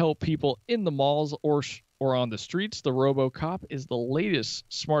assist and help people in the malls or on the streets. The Robocop is the latest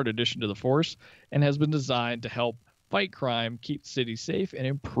smart addition to the force and has been designed to help fight crime, keep the city safe, and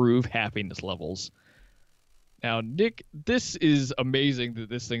improve happiness levels. Now, Nick, this is amazing that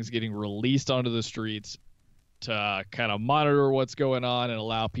this thing's getting released onto the streets to kind of monitor what's going on and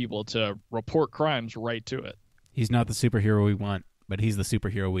allow people to report crimes right to it. He's not the superhero we want, but he's the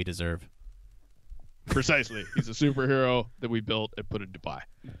superhero we deserve. Precisely. He's a superhero that we built and put in Dubai.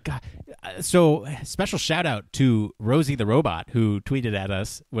 God. So special shout out to Rosie the Robot, who tweeted at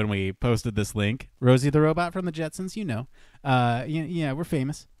us when we posted this link. Rosie the Robot from the Jetsons, yeah, we're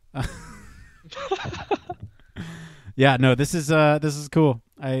famous. Yeah, no, this is cool.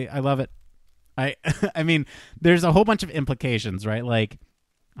 I love it. I mean, there's a whole bunch of implications, right? Like,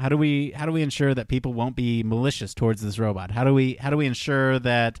 how do we ensure that people won't be malicious towards this robot? How do we ensure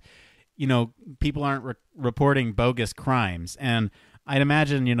that people aren't reporting bogus crimes? And I'd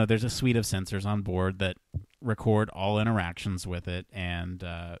imagine, there's a suite of sensors on board that record all interactions with it, and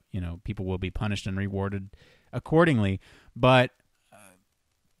people will be punished and rewarded accordingly. But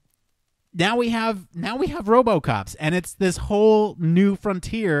now we have Robocops, and it's this whole new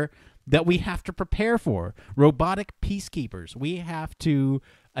frontier that we have to prepare for. Robotic peacekeepers. We have to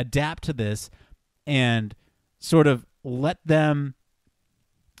adapt to this and sort of let them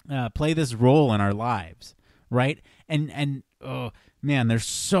play this role in our lives, right? And oh man, there's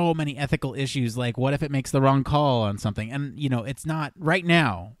so many ethical issues. Like, what if it makes the wrong call on something? And it's not right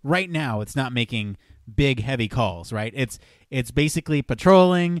now. It's not making big, heavy calls, right? It's basically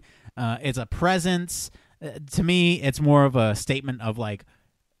patrolling. It's a presence. To me, it's more of a statement of like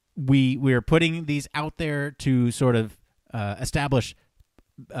we're putting these out there to sort of establish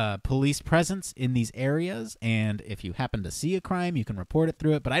police presence in these areas, and if you happen to see a crime, you can report it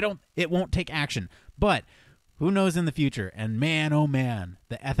through it. But it won't take action. But who knows in the future? And man, oh man,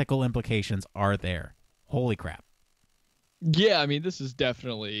 the ethical implications are there. Holy crap! Yeah, I mean, this is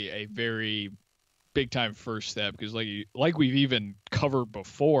definitely a very big time first step, because like we've even covered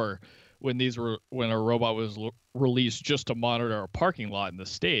before, when a robot was released just to monitor a parking lot in the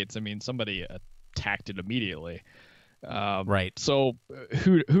States, I mean, somebody attacked it immediately. Right. So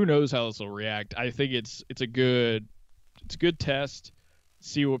who knows how this will react? I think it's a good test.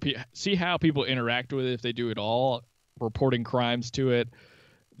 See how people interact with it, if they do it all, reporting crimes to it,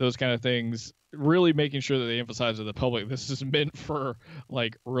 those kind of things. Really making sure that they emphasize to the public this is meant for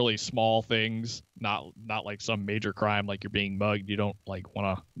like really small things, not like some major crime like you're being mugged. You don't like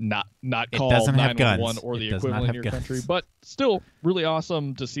want to not call 911 or the equivalent in your country. But still, really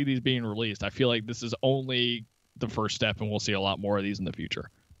awesome to see these being released. I feel like this is only the first step, and we'll see a lot more of these in the future.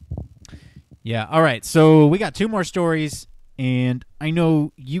 Yeah. All right. So we got 2 more stories, and I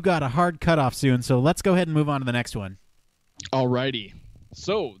know you got a hard cutoff soon, so let's go ahead and move on to the next one. Alrighty.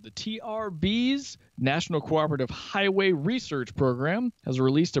 So the TRB's National Cooperative Highway Research Program has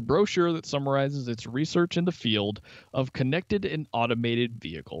released a brochure that summarizes its research in the field of connected and automated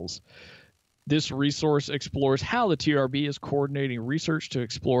vehicles. This resource explores how the TRB is coordinating research to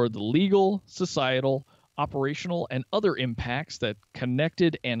explore the legal, societal, operational, and other impacts that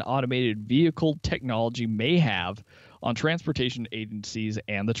connected and automated vehicle technology may have on transportation agencies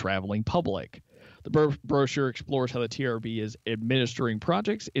and the traveling public. The brochure explores how the TRB is administering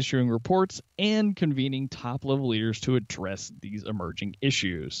projects, issuing reports, and convening top-level leaders to address these emerging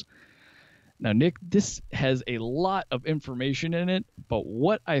issues. Now, Nick, this has a lot of information in it, but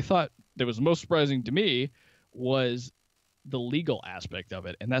what I thought that was most surprising to me was the legal aspect of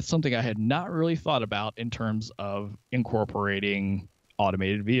it, and that's something I had not really thought about in terms of incorporating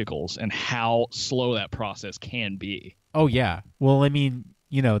automated vehicles and how slow that process can be. Oh, yeah. Well, I mean,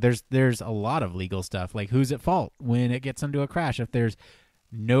 you know, there's a lot of legal stuff, like who's at fault when it gets into a crash if there's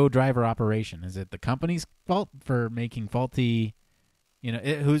no driver operation? Is it the company's fault for making faulty, you know,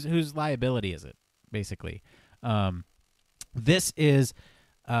 whose liability is it, basically? This is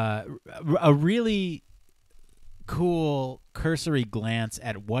a really cool cursory glance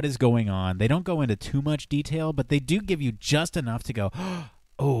at what is going on. They don't go into too much detail, but they do give you just enough to go,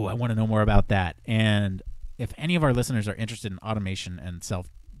 oh, I want to know more about that. And if any of our listeners are interested in automation and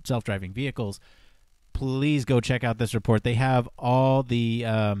self-driving vehicles, please go check out this report. They have all the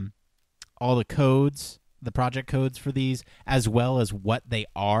codes, the project codes for these, as well as what they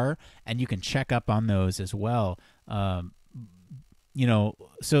are, and you can check up on those as well. You know,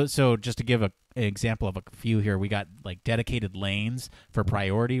 so just to give an example of a few here, we got like dedicated lanes for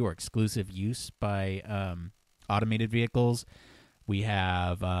priority or exclusive use by automated vehicles. We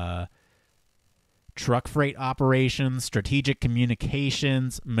have truck freight operations, strategic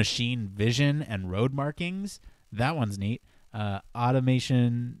communications, machine vision, and road markings. That one's neat.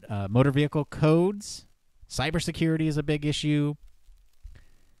 Automation, motor vehicle codes, cybersecurity is a big issue.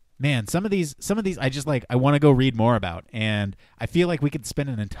 Man, some of these I want to go read more about, and I feel like we could spend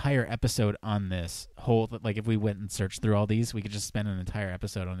an entire episode on this whole, like if we went and searched through all these, we could just spend an entire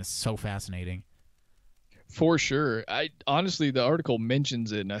episode on this. So fascinating. For sure. Honestly, the article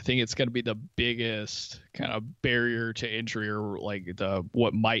mentions it, and I think it's going to be the biggest kind of barrier to entry, or like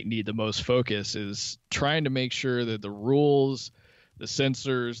what might need the most focus, is trying to make sure that the rules, the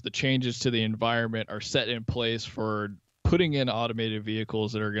sensors, the changes to the environment are set in place for putting in automated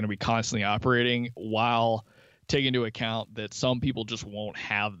vehicles that are going to be constantly operating, while taking into account that some people just won't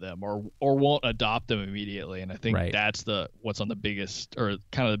have them or won't adopt them immediately. And I think that's what's on the biggest, or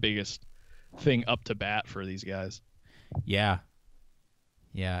kind of the biggest thing up to bat for these guys. Yeah.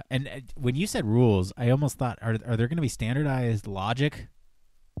 And when you said rules, I almost thought, are there going to be standardized logic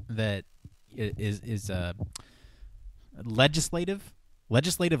that is legislative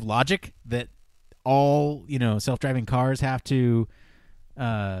logic that all, you know, self-driving cars have to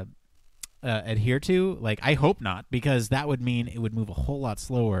adhere to? Like, I hope not, because that would mean it would move a whole lot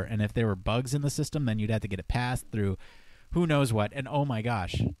slower, and if there were bugs in the system, then you'd have to get it passed through who knows what. And oh my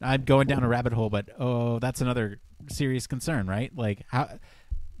gosh, I'm going down a rabbit hole, but that's another serious concern, right? Like, how,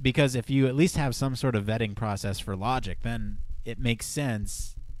 because if you at least have some sort of vetting process for logic, then it makes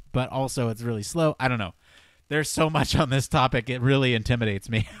sense, but also it's really slow. I don't know. There's so much on this topic, it really intimidates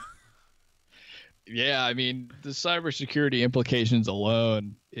me. Yeah, I mean, the cybersecurity implications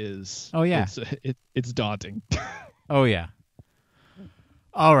alone is it's daunting. Oh yeah.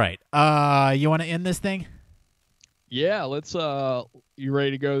 All right. You want to end this thing? Yeah, let's you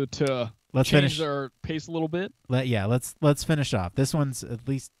ready to go to let's change finish our pace a little bit. Let's finish off. This one's at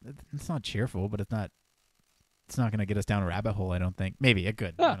least it's not cheerful, but it's not going to get us down a rabbit hole, I don't think. Maybe it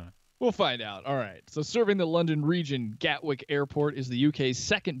could. I don't know. We'll find out. All right. So serving the London region, Gatwick Airport is the UK's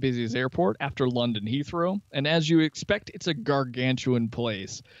second busiest airport after London Heathrow. And as you expect, it's a gargantuan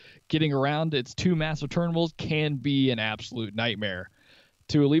place. Getting around its two massive terminals can be an absolute nightmare.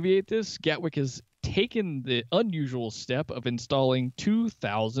 To alleviate this, Gatwick has taken the unusual step of installing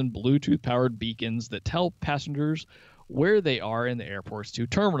 2,000 Bluetooth-powered beacons that tell passengers where they are in the airport's two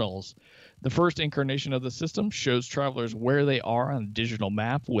terminals. The first incarnation of the system shows travelers where they are on a digital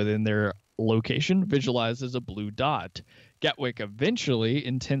map within their location, visualized as a blue dot. Gatwick eventually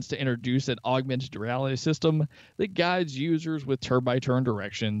intends to introduce an augmented reality system that guides users with turn-by-turn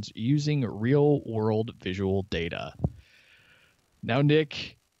directions using real-world visual data. Now,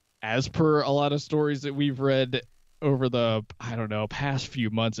 Nick, as per a lot of stories that we've read over the, past few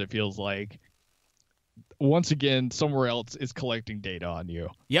months, it feels like, once again, somewhere else is collecting data on you.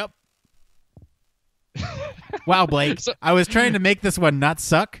 Yep. Wow, Blake. I was trying to make this one not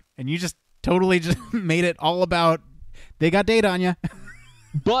suck, and you just totally just made it all about they got data on you.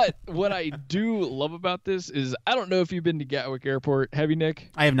 But what I do love about this is, I don't know if you've been to Gatwick Airport. Have you, Nick?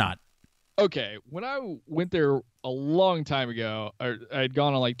 I have not. Okay. When I went there a long time ago, I had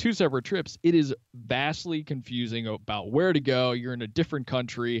gone on like two separate trips. It is vastly confusing about where to go. You're in a different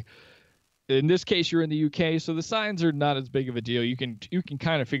country. In this case, you're in the UK, so the signs are not as big of a deal. You can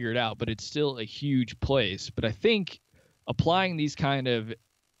kind of figure it out, but it's still a huge place. But I think applying these kind of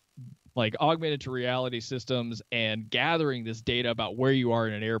like augmented reality systems and gathering this data about where you are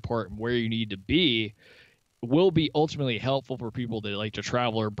in an airport and where you need to be will be ultimately helpful for people that like to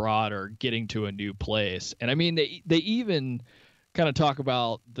travel abroad or getting to a new place. And I mean, they even kind of talk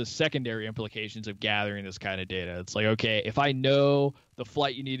about the secondary implications of gathering this kind of data. It's like, okay, if I know the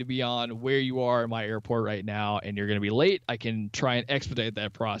flight you need to be on, where you are in my airport right now, and you're going to be late, I can try and expedite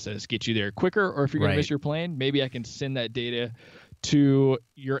that process, get you there quicker. Or if you're going to miss your plane, maybe I can send that data to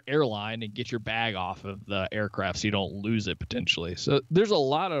your airline and get your bag off of the aircraft so you don't lose it potentially. So there's a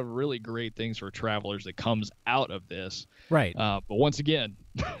lot of really great things for travelers that comes out of this. Right. But once again,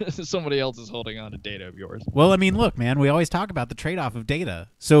 somebody else is holding on to data of yours. Well, I mean, look, man, we always talk about the trade-off of data.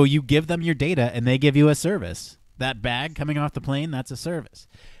 So you give them your data and they give you a service. That bag coming off the plane, that's a service.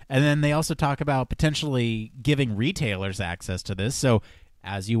 And then they also talk about potentially giving retailers access to this. So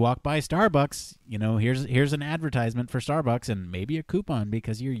as you walk by Starbucks, you know, here's an advertisement for Starbucks and maybe a coupon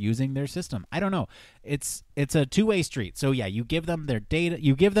because you're using their system. I don't know. It's a two-way street. So yeah, you give them their data,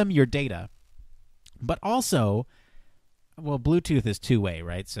 you give them your data, but also, well, Bluetooth is two-way,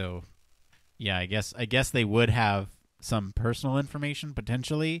 right? So yeah, I guess they would have some personal information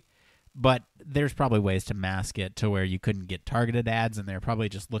potentially, but there's probably ways to mask it to where you couldn't get targeted ads, and they're probably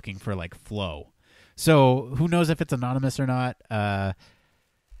just looking for like flow. So who knows if it's anonymous or not?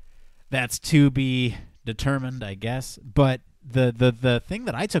 That's to be determined, I guess. But the thing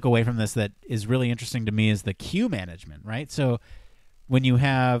that I took away from this that is really interesting to me is the queue management, right? So when you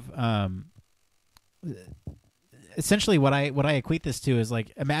have essentially what I equate this to is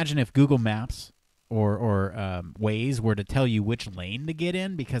like, imagine if Google Maps or Waze were to tell you which lane to get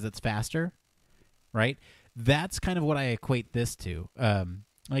in because it's faster, right? That's kind of what I equate this to.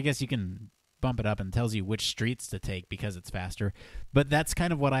 I guess you can bump it up and tells you which streets to take because it's faster, but that's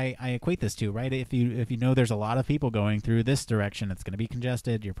kind of what I equate this to, right? If you know there's a lot of people going through this direction, it's going to be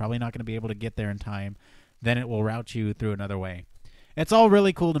congested, you're probably not going to be able to get there in time, then it will route you through another way. It's all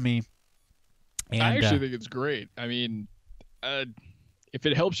really cool to me. And I actually think it's great. I mean, if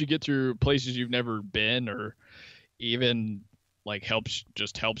it helps you get through places you've never been, or even like helps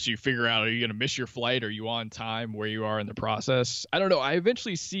you figure out, are you going to miss your flight? Are you on time where you are in the process? I don't know. I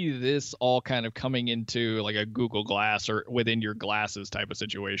eventually see this all kind of coming into like a Google Glass or within your glasses type of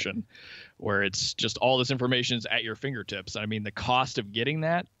situation where it's just all this information is at your fingertips. I mean, the cost of getting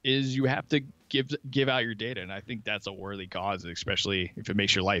that is you have to give out your data. And I think that's a worthy cause, especially if it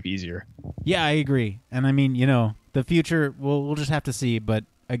makes your life easier. Yeah, I agree. And I mean, you know, the future, we'll just have to see. But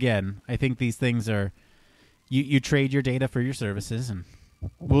again, I think these things are, You trade your data for your services, and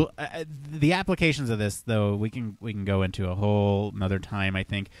the applications of this, though, we can go into a whole another time, I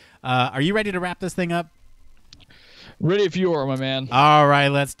think. Are you ready to wrap this thing up? Ready if you are, my man. All right,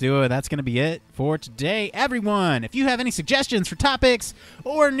 let's do it. That's going to be it for today. Everyone, if you have any suggestions for topics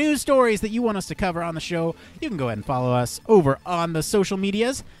or news stories that you want us to cover on the show, you can go ahead and follow us over on the social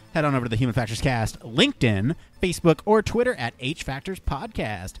medias. Head on over to the Human Factors Cast, LinkedIn, Facebook, or Twitter at HFactors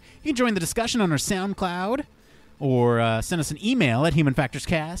Podcast. You can join the discussion on our SoundCloud, or send us an email at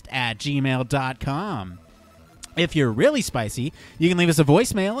humanfactorscast@gmail.com. If you're really spicy, you can leave us a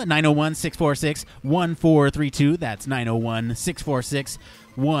voicemail at 901-646-1432. That's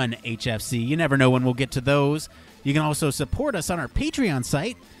 901-646-1HFC. You never know when we'll get to those. You can also support us on our Patreon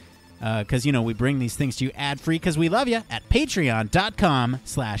site because, we bring these things to you ad-free because we love you at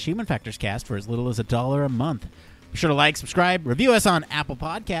patreon.com/HumanFactorsCast for as little as $1 a month. Be sure to like, subscribe, review us on Apple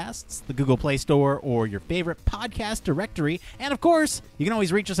Podcasts, the Google Play Store, or your favorite podcast directory. And, of course, you can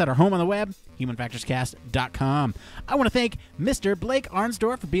always reach us at our home on the web, HumanFactorsCast.com. I want to thank Mr. Blake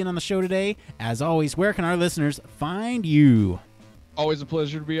Arnsdorff for being on the show today. As always, where can our listeners find you? Always a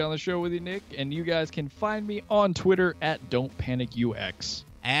pleasure to be on the show with you, Nick. And you guys can find me on Twitter at Don'tPanicUX.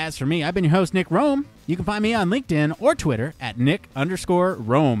 As for me, I've been your host, Nick Roome. You can find me on LinkedIn or Twitter at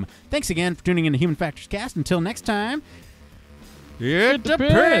Nick_Roome. Thanks again for tuning in to Human Factors Cast. Until next time, it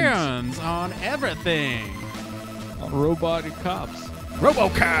depends on everything. On Robocops.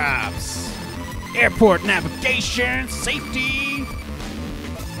 Robocops. Airport navigation, safety,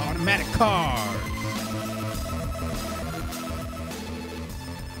 automatic cars.